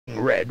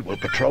A-Wing Red will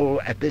patrol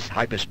at this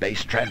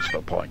hyperspace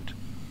transfer point.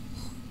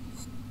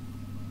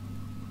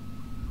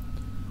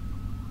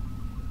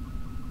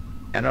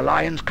 An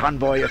Alliance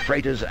convoy of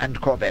freighters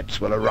and corvettes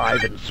will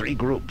arrive in 3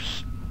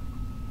 groups.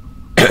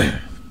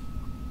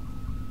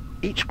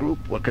 Each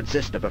group will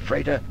consist of a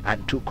freighter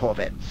and 2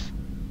 corvettes.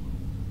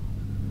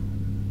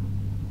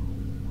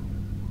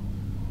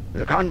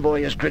 The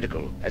convoy is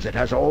critical, as it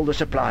has all the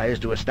supplies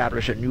to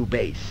establish a new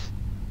base.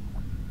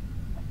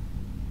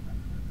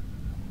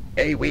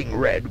 A-Wing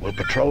Red will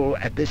patrol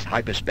at this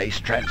hyperspace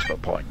transfer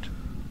point.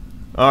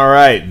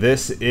 Alright,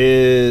 this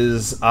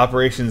is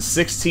Operation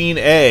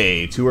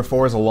 16A. 2 or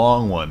 4 is a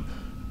long one.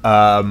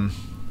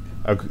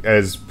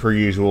 As per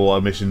usual,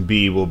 Mission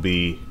B will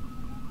be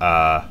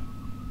done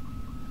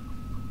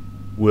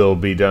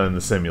in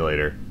the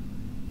simulator.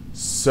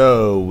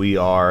 So, we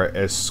are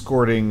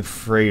escorting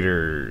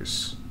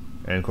freighters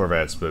and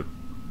corvettes, but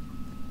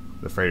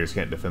the freighters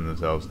can't defend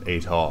themselves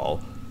at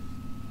all.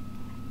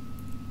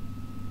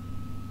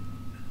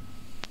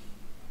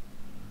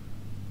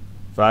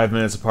 Five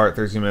minutes apart,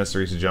 13 minutes to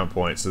reach the jump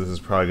point, so this is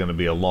probably going to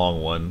be a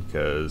long one,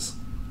 because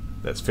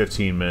that's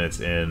 15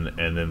 minutes in,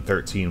 and then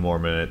 13 more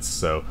minutes,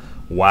 so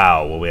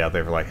wow, we'll be out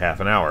there for like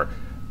half an hour.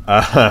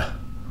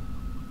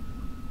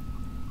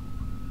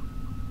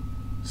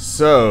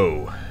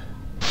 So,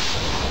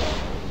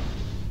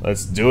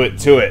 let's do it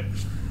to it.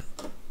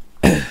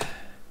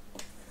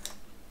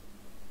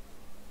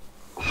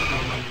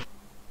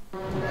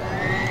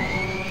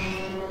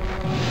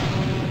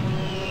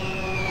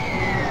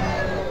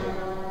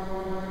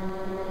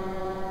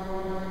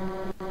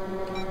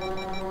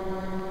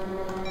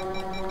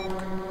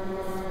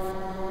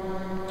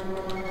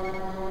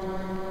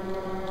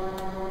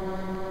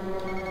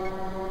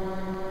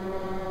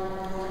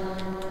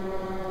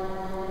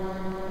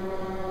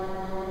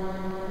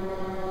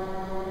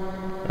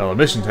 Well, the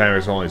mission timer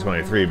is only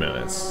 23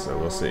 minutes, so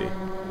we'll see.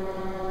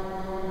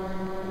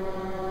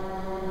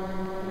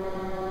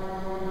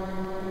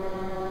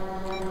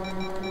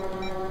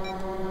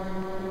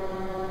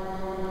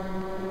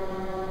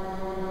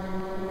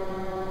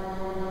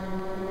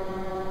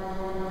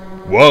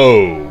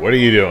 Whoa! What are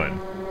you doing?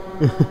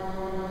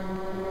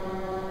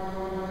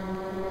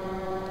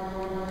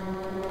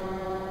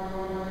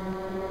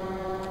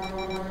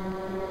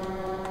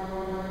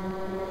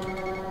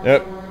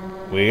 Yep,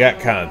 we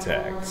got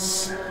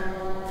contacts.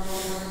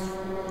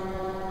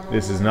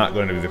 This is not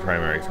going to be the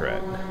primary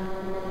threat.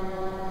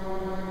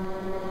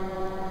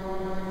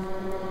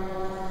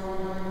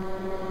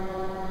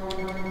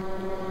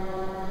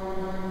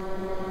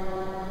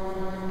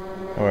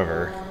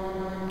 However,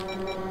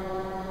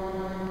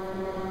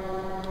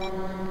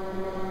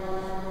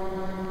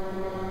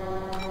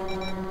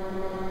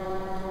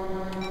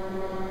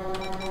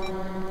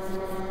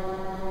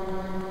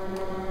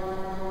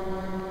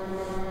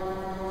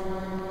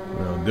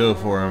 we'll go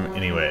for him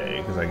anyway,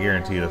 because I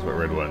guarantee that's what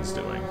Red One's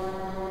doing.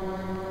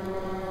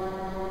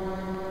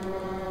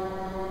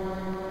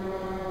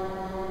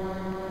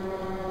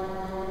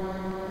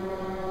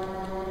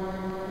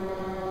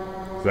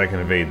 So I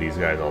can evade these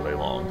guys all day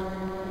long.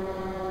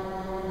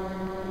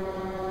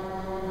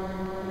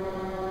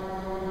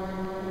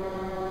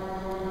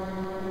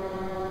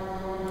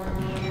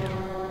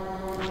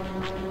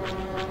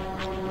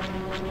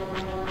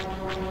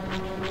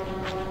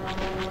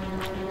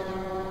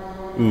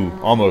 Ooh,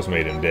 almost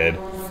made him dead.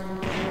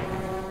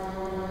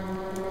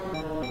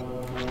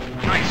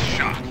 Nice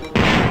shot.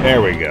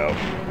 There we go.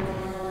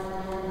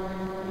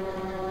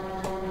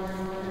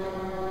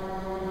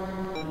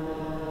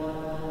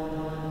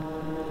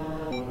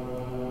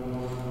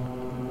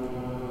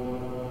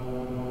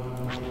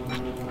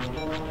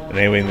 An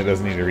A-Wing that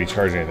doesn't need to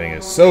recharge anything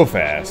is so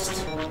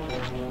fast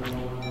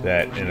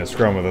that in a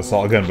scrum with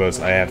assault gunboats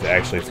I have to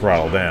actually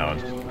throttle down.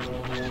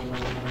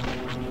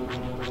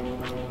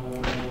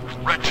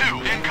 Red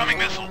 2, incoming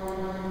missile.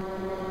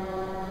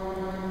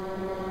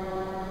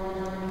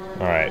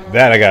 Alright,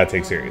 that I gotta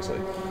take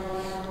seriously.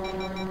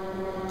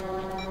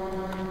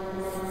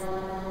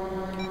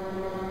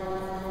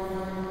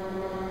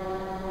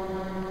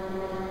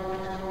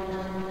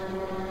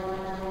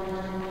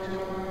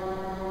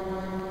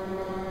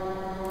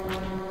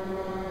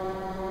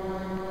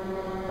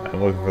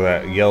 I'm looking for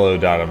that yellow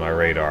dot on my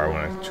radar when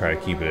I try to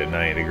keep it at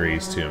 90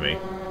 degrees to me.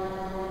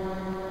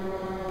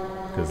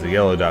 Because the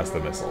yellow dot's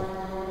the missile.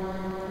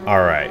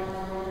 Alright.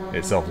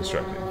 It's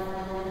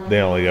self-destructing.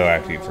 They only go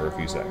after you for a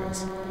few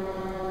seconds.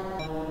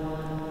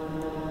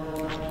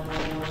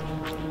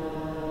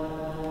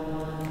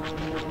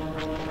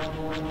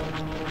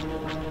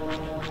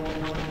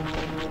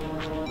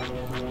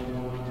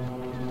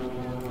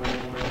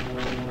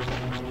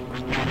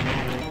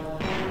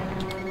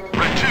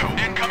 Red 2,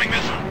 incoming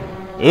missile.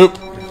 Oop!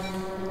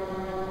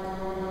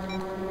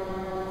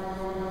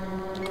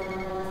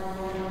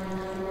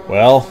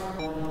 Well,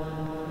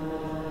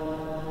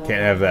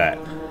 can't have that.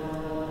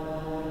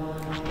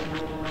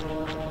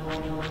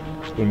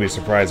 Wouldn't be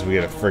surprised if we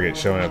get a frigate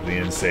showing up at the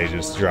end stage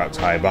just drops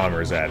high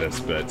bombers at us,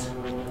 but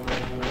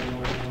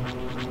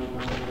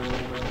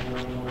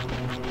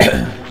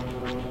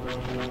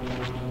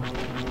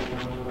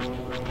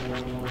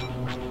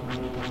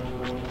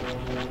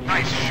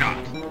Nice shot.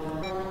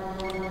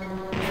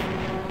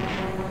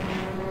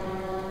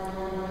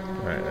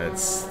 Alright,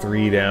 that's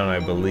 3 down, I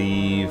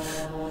believe.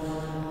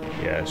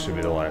 Yeah, it should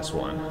be the last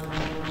one.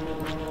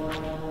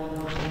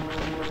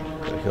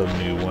 So he'll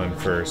do 1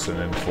 first and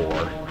then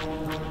 4.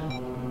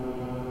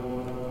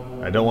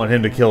 I don't want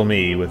him to kill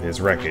me with his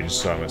wreckage,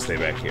 so I'm going to stay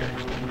back here.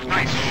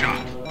 Nice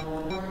shot.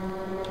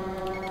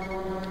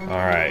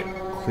 Alright,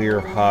 clear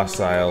of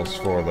hostiles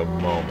for the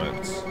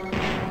moment.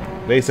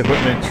 Base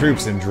equipment,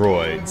 troops, and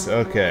droids.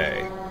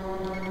 Okay.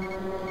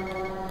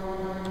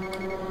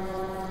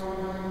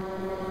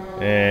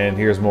 And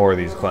here's more of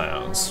these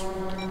clowns.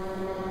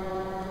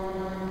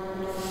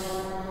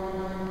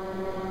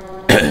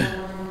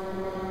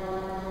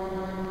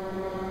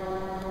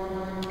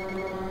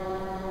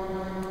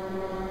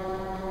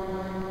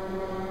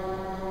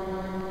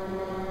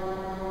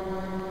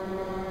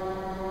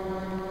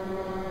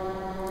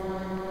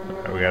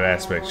 We got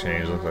aspect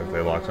change. Looks like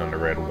they locked onto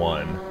red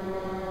 1.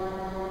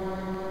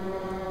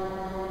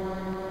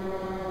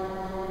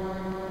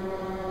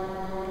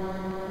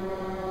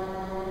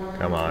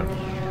 Come on.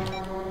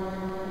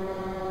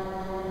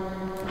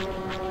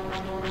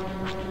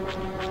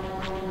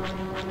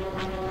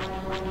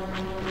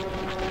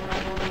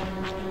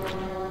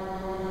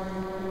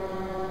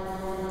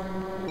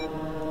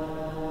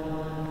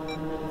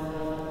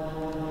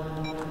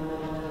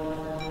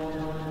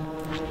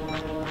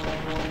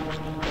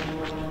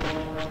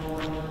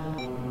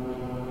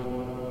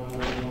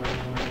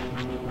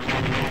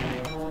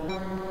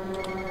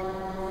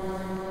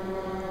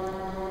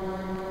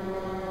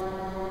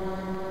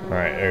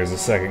 Alright, there's the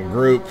second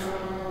group.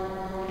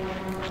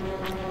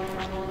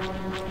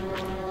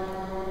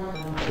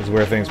 This is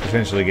where things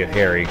potentially get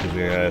hairy, because we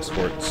gotta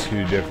escort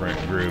 2 different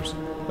groups.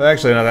 But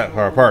actually not that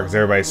far apart, because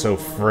everybody's so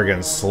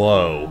friggin'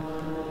 slow.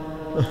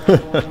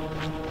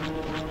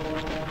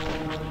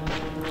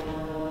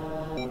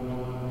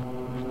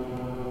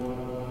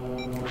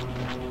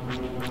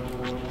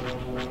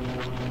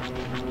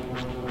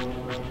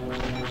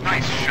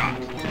 Nice shot.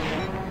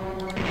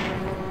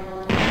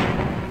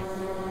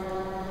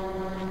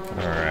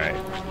 Alright.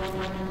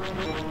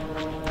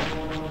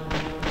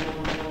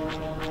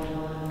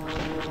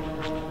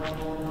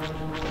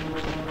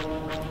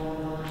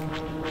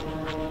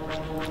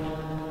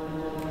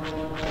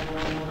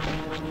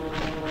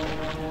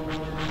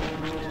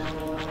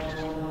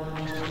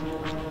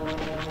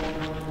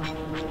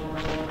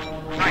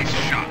 Nice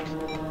shot.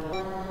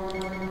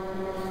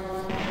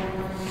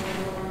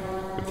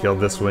 We killed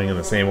this wing in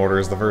the same order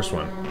as the first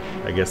one.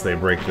 I guess they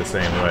break the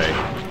same way.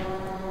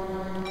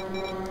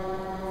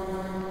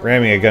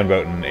 Ramming a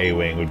gunboat in an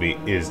A-wing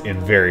is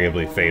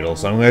invariably fatal,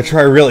 so I'm going to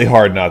try really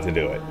hard not to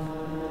do it.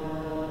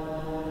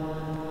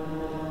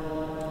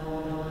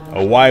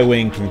 A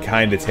Y-wing can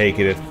kind of take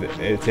it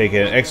if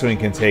an X-wing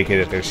can take it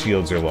if their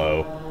shields are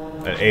low.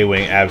 An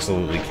A-wing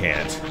absolutely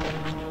can't.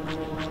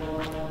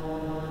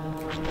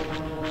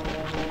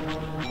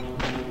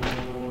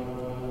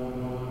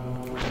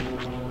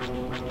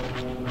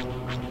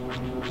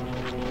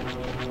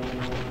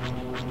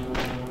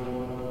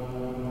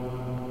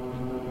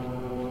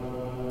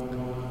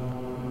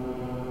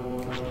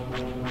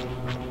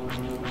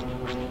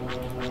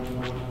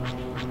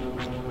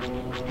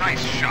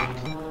 Nice shot.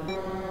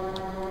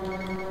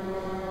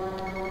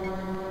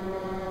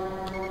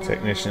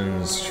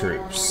 Technicians,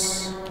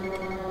 troops.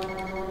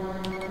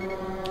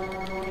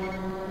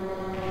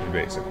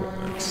 Base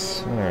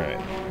equipment. Alright.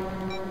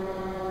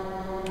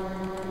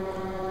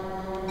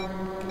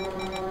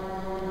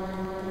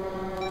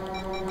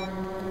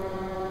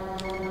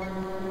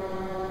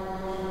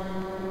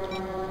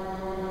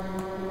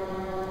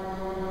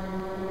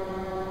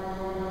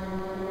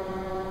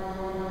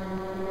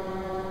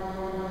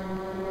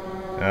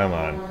 Come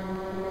on.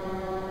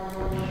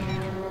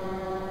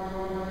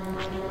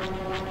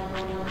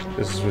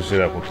 This is switch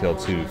it up. We'll kill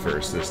 2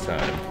 first this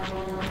time.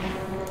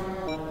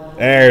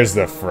 There's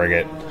the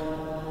frigate.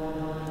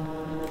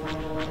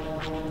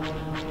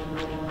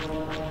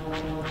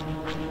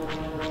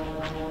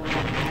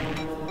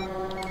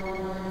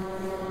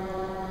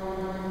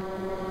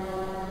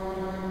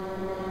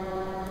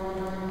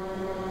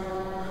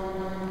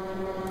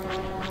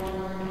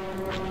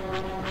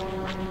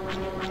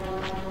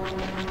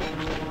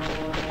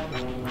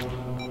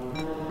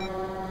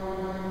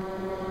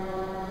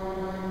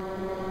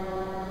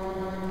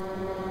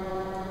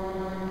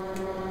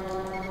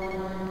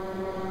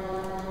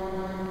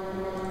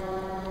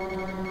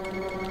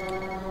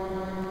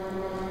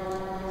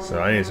 So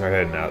I need to start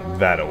heading out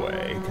that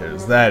way,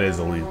 because that's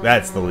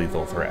the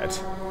lethal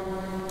threat.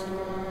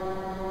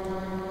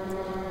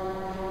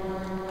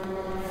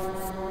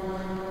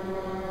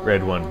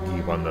 Red 1 can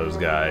keep on those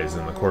guys,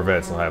 and the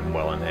Corvettes will have them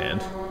well in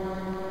hand.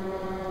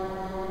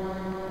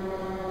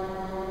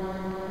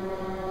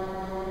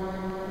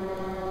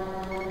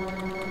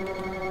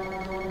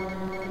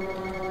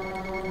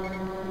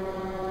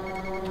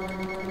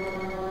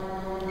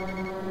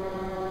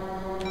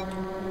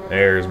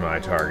 There's my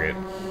target.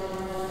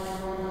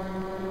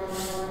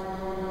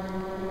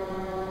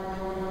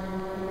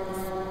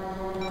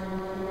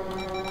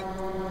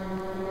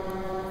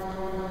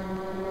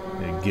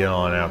 get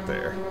on out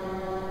there.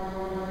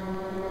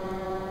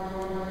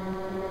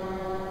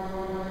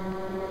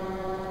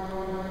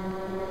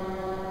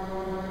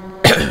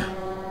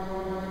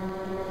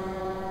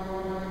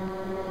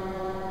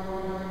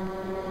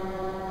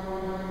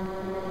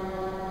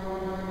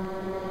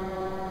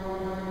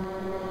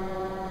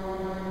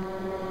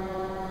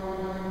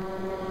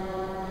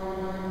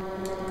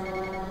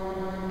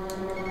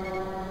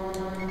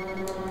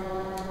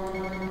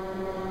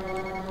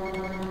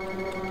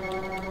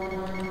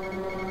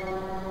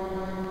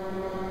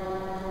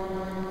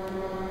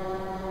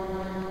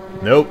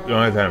 Nope,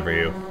 don't have time for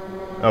you.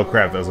 Oh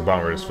crap, that was a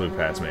bomber just flew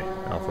past me.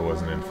 Alpha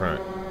wasn't in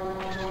front.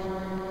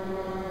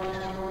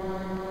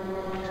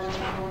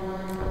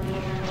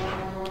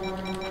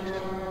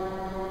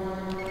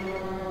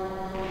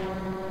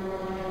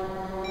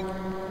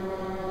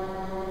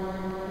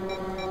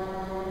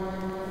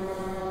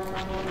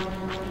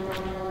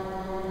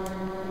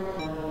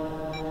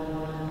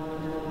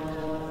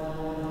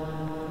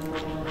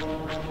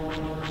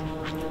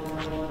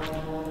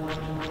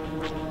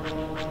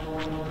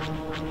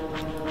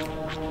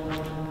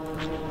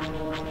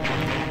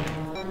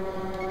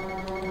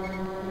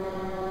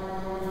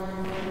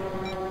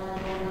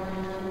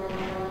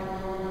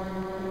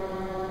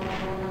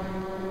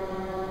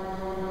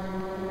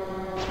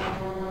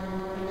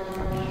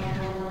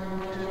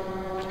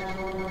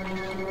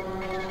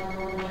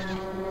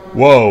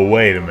 Whoa,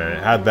 wait a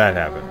minute. How'd that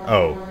happen?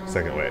 Oh,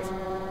 second wave.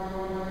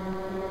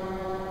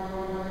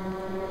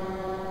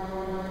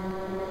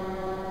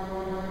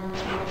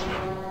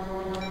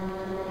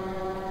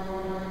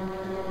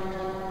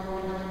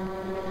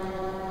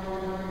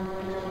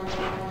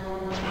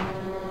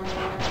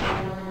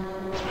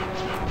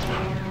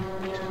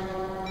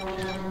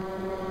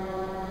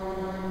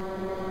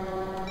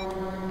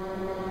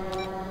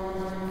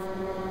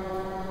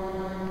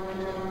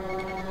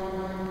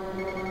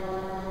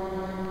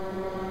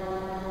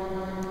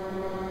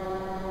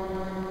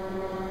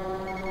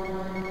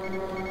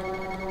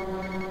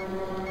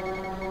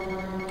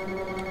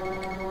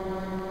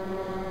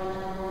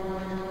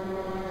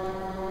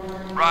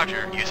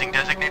 Roger, using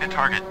designated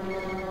target.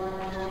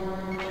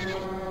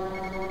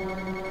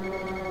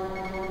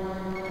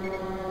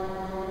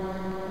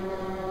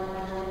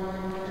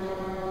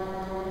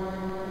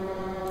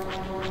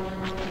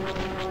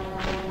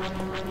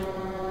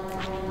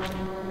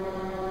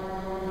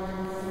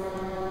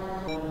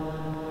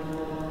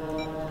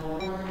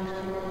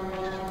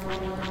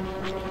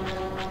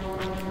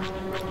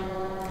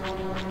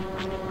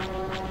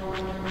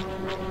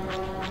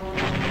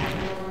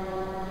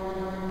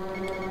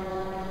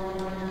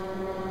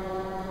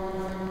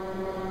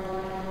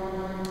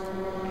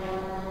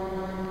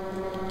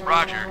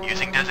 Roger,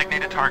 using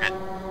designated target.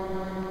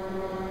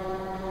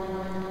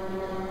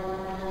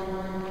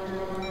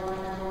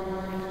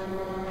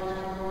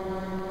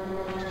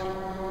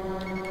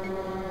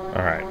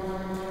 Alright.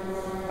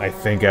 I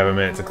think I have a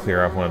minute to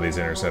clear off one of these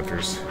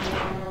interceptors.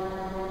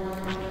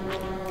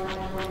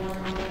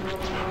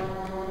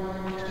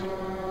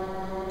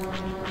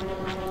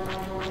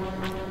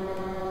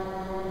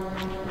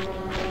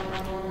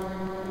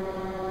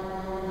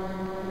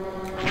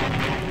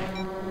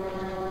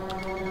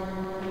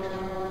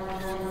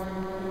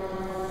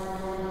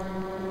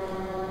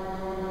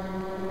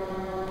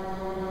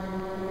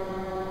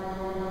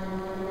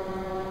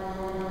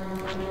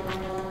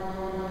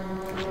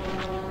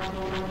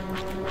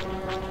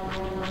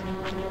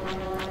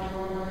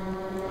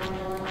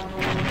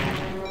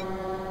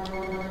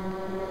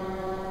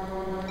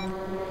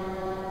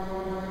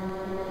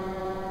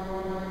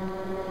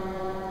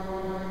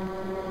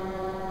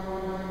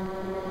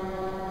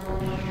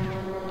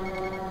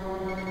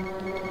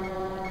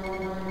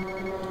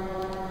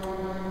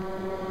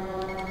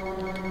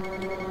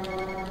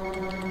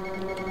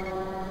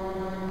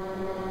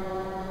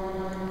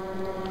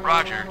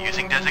 Roger,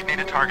 using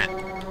designated target.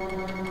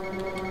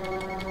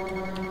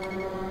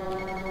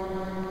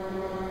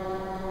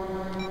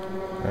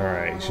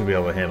 Alright, you should be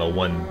able to handle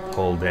one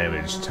hull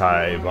damaged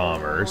TIE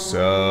bomber,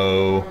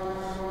 so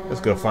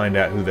let's go find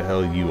out who the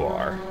hell you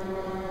are.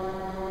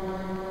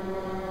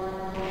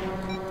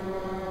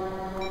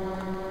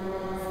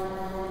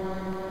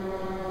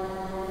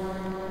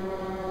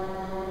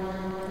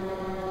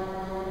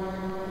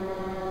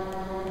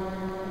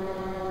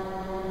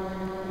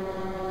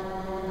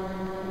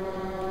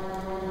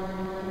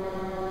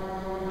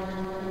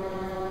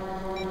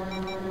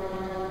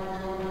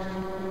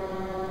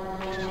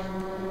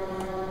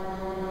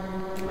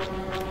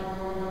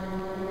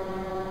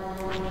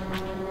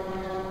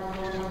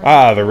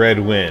 Ah, the Red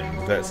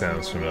Wind. That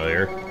sounds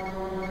familiar.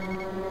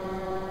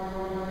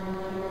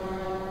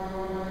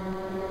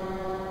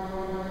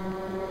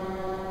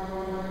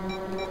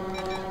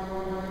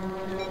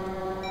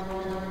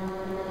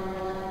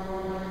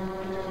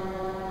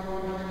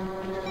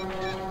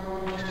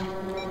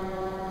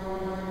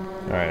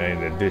 Alright, I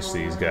need to ditch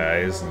these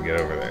guys and get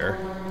over there.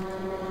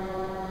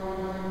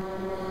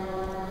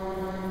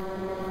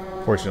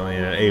 Fortunately,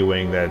 in an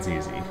A-Wing, that's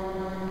easy.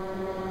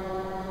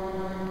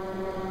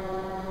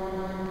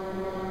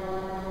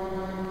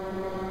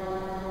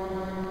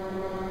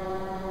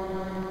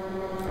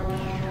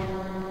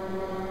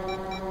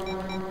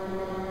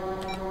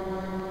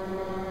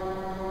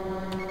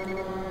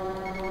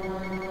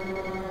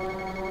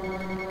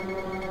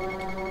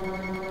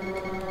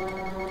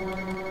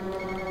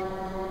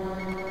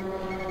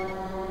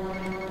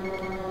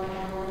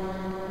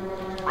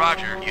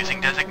 Roger, using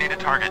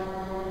designated target.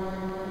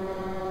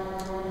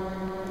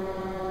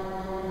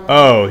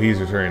 Oh, he's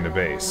returning to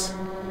base.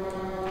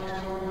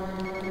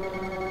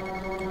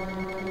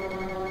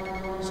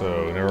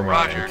 So, never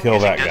mind. Roger, Kill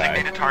using that guy.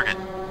 designated target.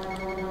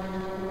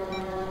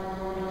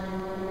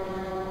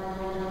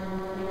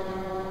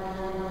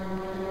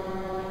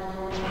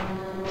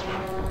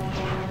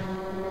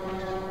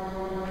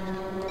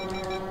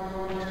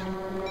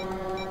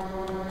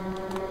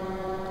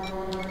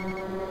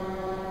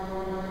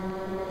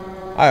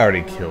 I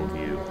already killed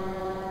you.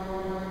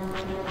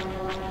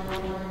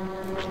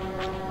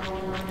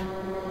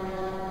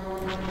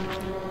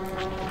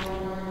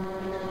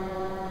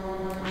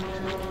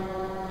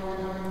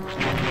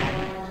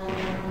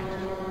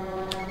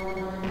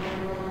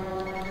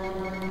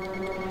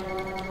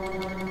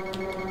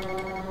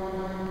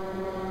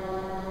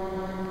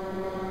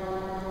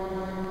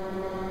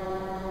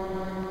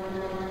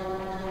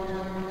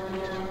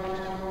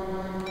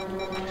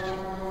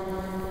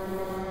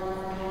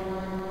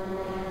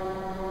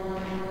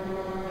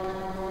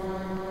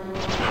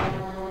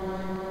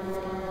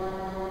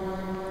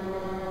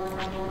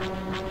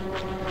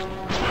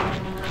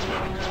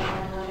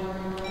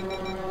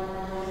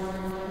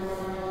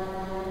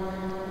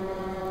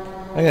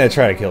 I'm gonna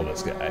try to kill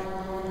this guy.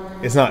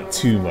 It's not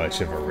too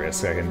much of a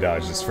risk. I can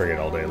dodge this frigate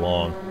all day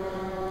long.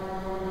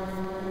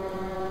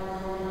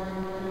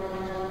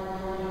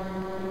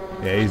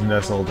 Yeah, he's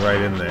nestled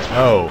right in there.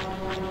 Oh,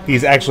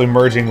 he's actually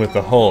merging with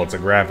the hull. It's a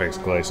graphics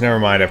glitch. Never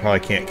mind, I probably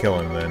can't kill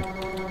him then.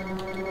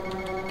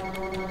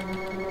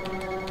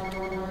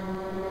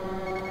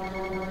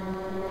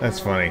 That's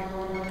funny.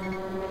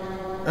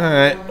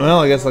 Alright, well,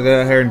 I guess I'll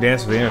go out here and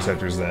dance with the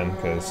interceptors then,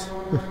 because...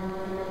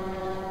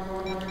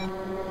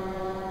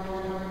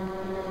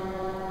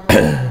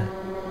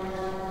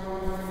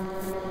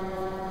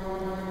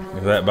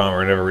 if that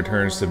bomber never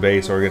returns to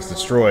base or gets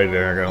destroyed,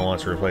 they're going to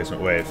launch a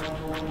replacement wave.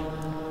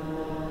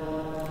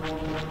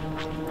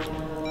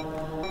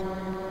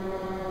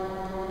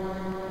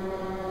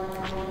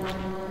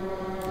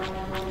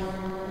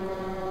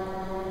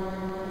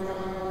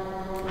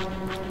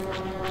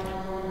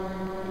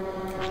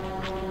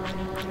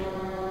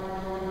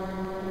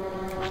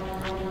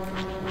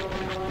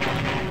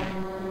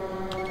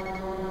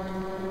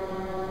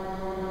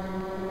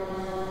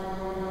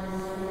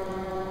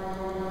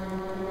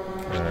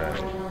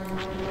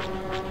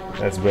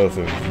 That's both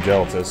of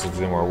Delta, so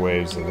there's more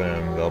waves of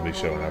them. They'll be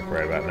showing up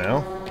right about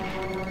now.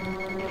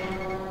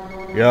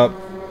 Yup.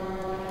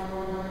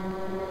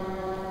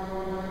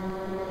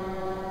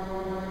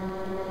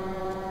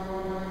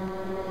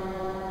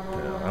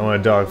 I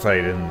want to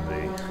dogfight in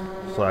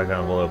the flag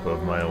envelope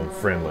of my own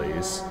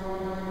friendlies,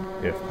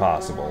 if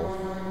possible.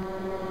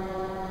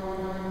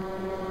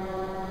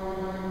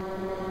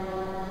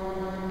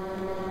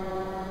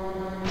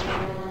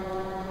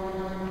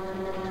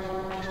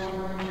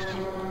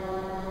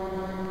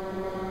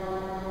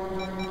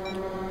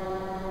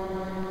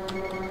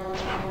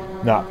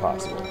 Not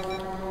possible,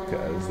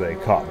 because they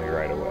caught me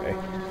right away.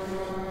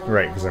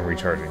 Right, because I'm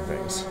recharging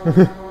things.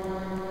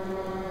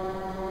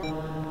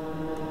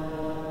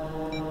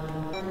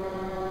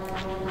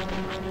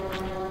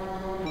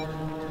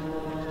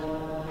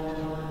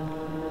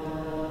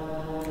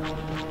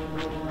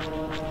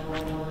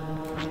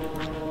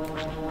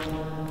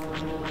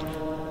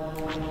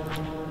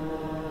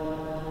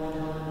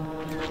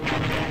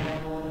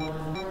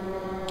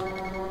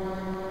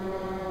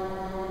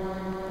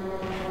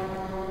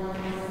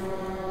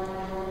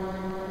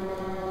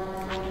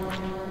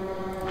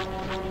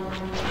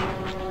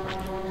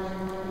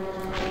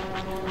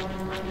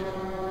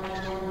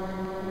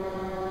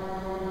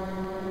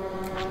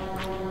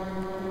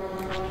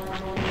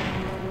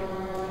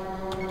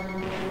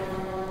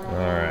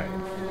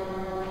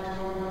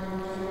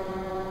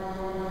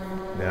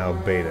 Now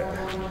Beta.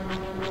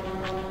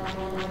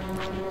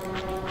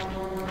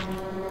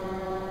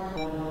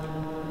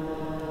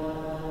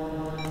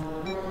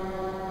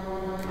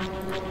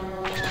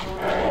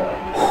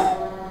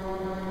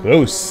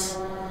 Close.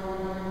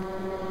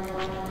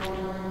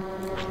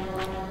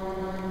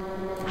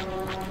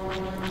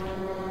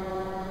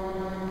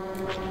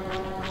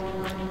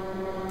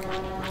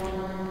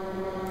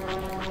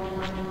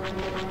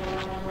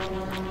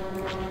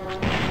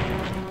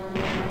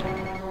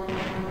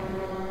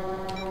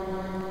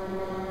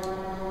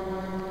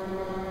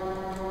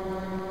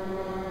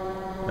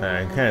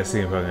 I can kind of see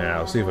him poking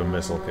out. See if a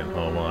missile can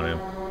home on him.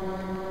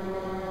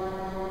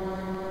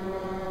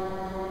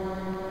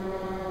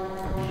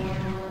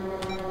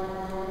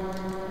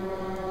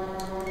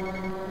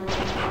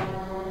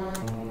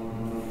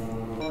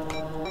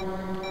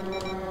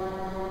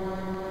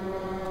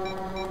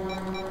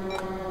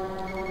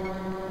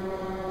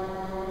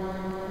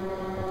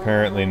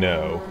 Apparently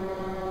no.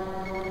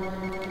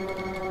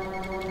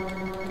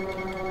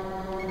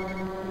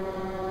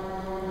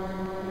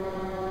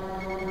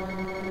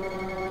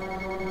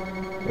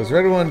 Was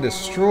Red One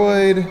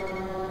destroyed,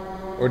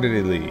 or did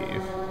he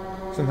leave?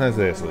 Sometimes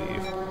they just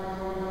leave.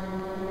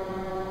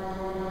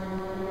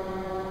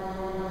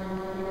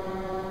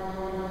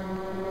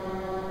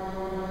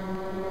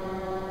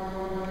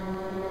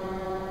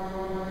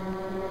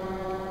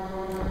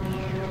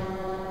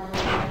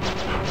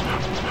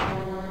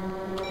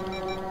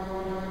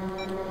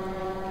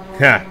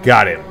 Ha!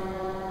 Got him.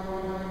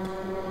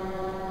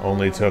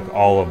 Only took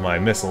all of my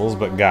missiles,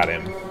 but got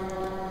him.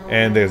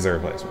 And there's the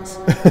replacements.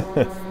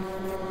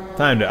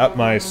 Time to up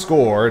my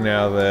score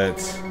now that...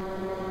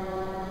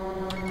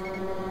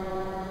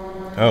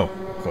 Oh,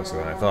 closer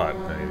than I thought.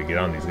 I need to get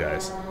on these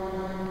guys.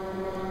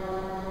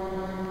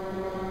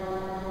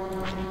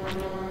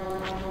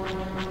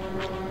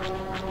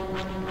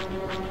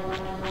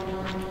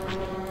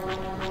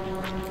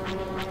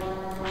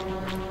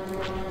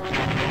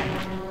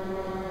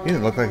 He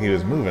didn't look like he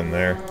was moving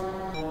there.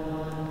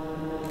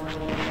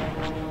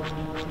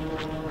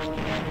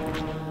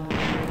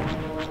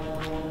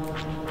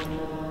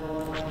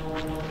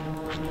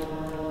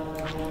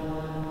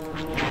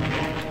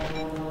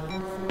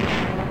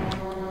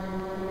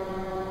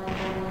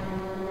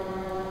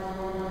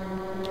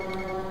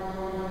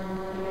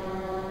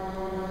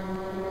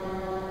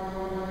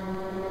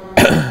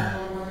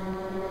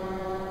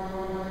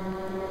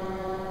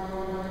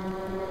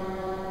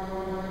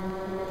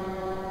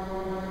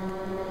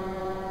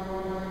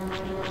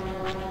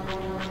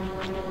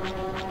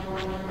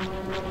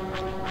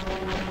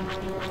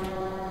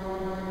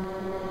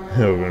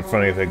 It would have been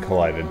funny if they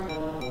collided.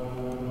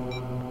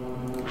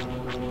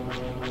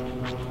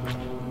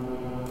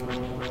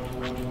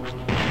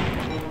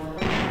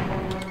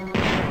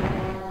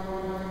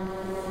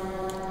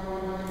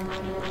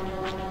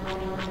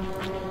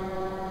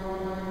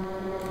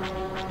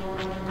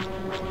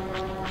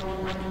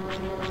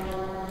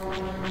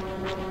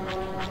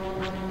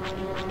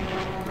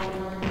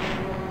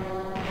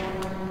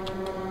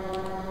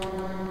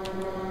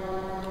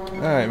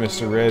 Alright,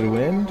 Mr. Red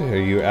Wind,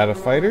 are you out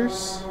of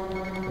fighters?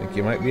 I think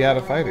you might be out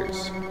of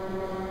fighters.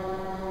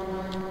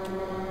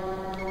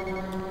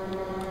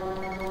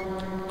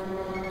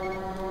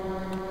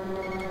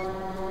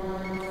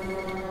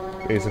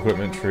 Base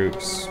equipment,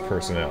 troops,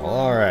 personnel.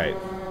 Alright.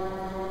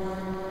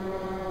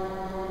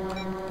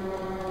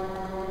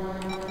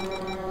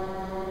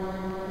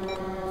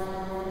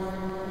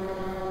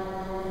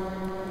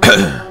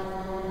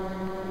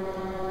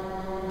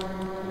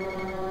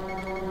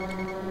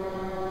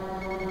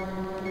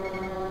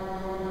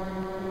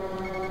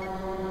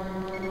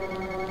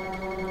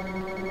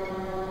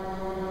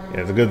 Yeah,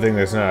 it's a good thing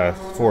there's not a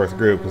fourth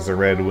group, because the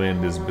Red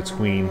Wind is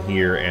between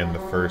here and the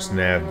first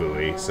nav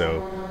buoy,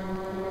 so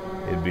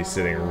it'd be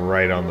sitting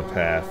right on the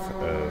path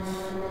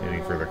of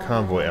any further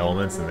convoy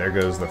elements, and there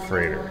goes the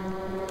freighter.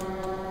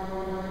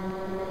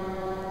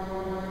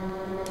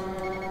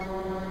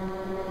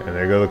 And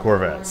there go the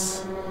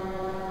corvettes.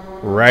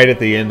 Right at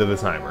the end of the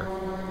timer.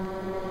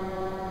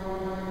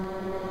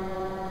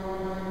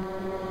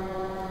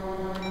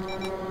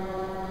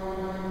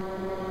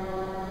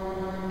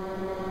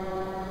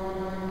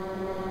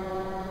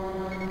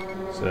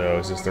 So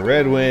it's just the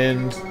Red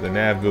Wind, the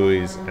nav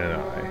buoys, and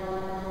I.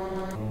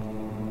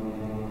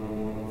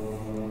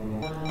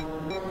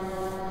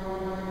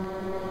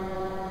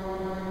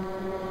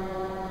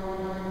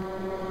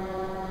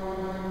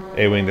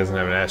 A-Wing doesn't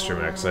have an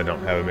astromech, so I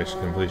don't have a mission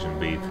completion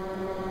beep.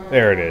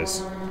 There it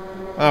is.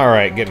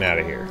 Alright, getting out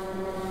of here.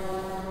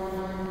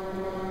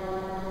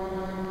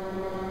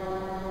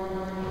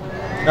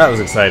 That was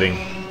exciting.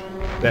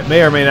 That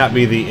may or may not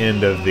be the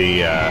end of the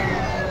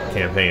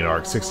campaign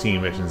arc.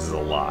 16 missions is a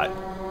lot,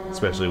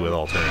 especially with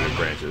alternative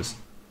branches.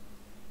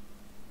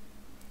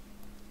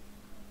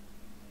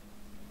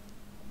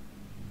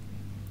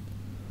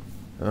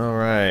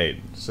 Alright,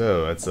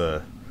 so that's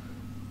a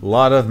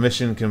lot of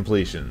mission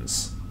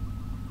completions.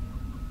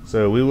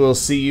 So we will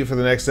see you for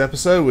the next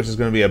episode, which is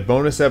going to be a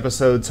bonus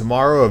episode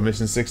tomorrow of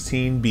Mission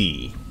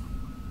 16B.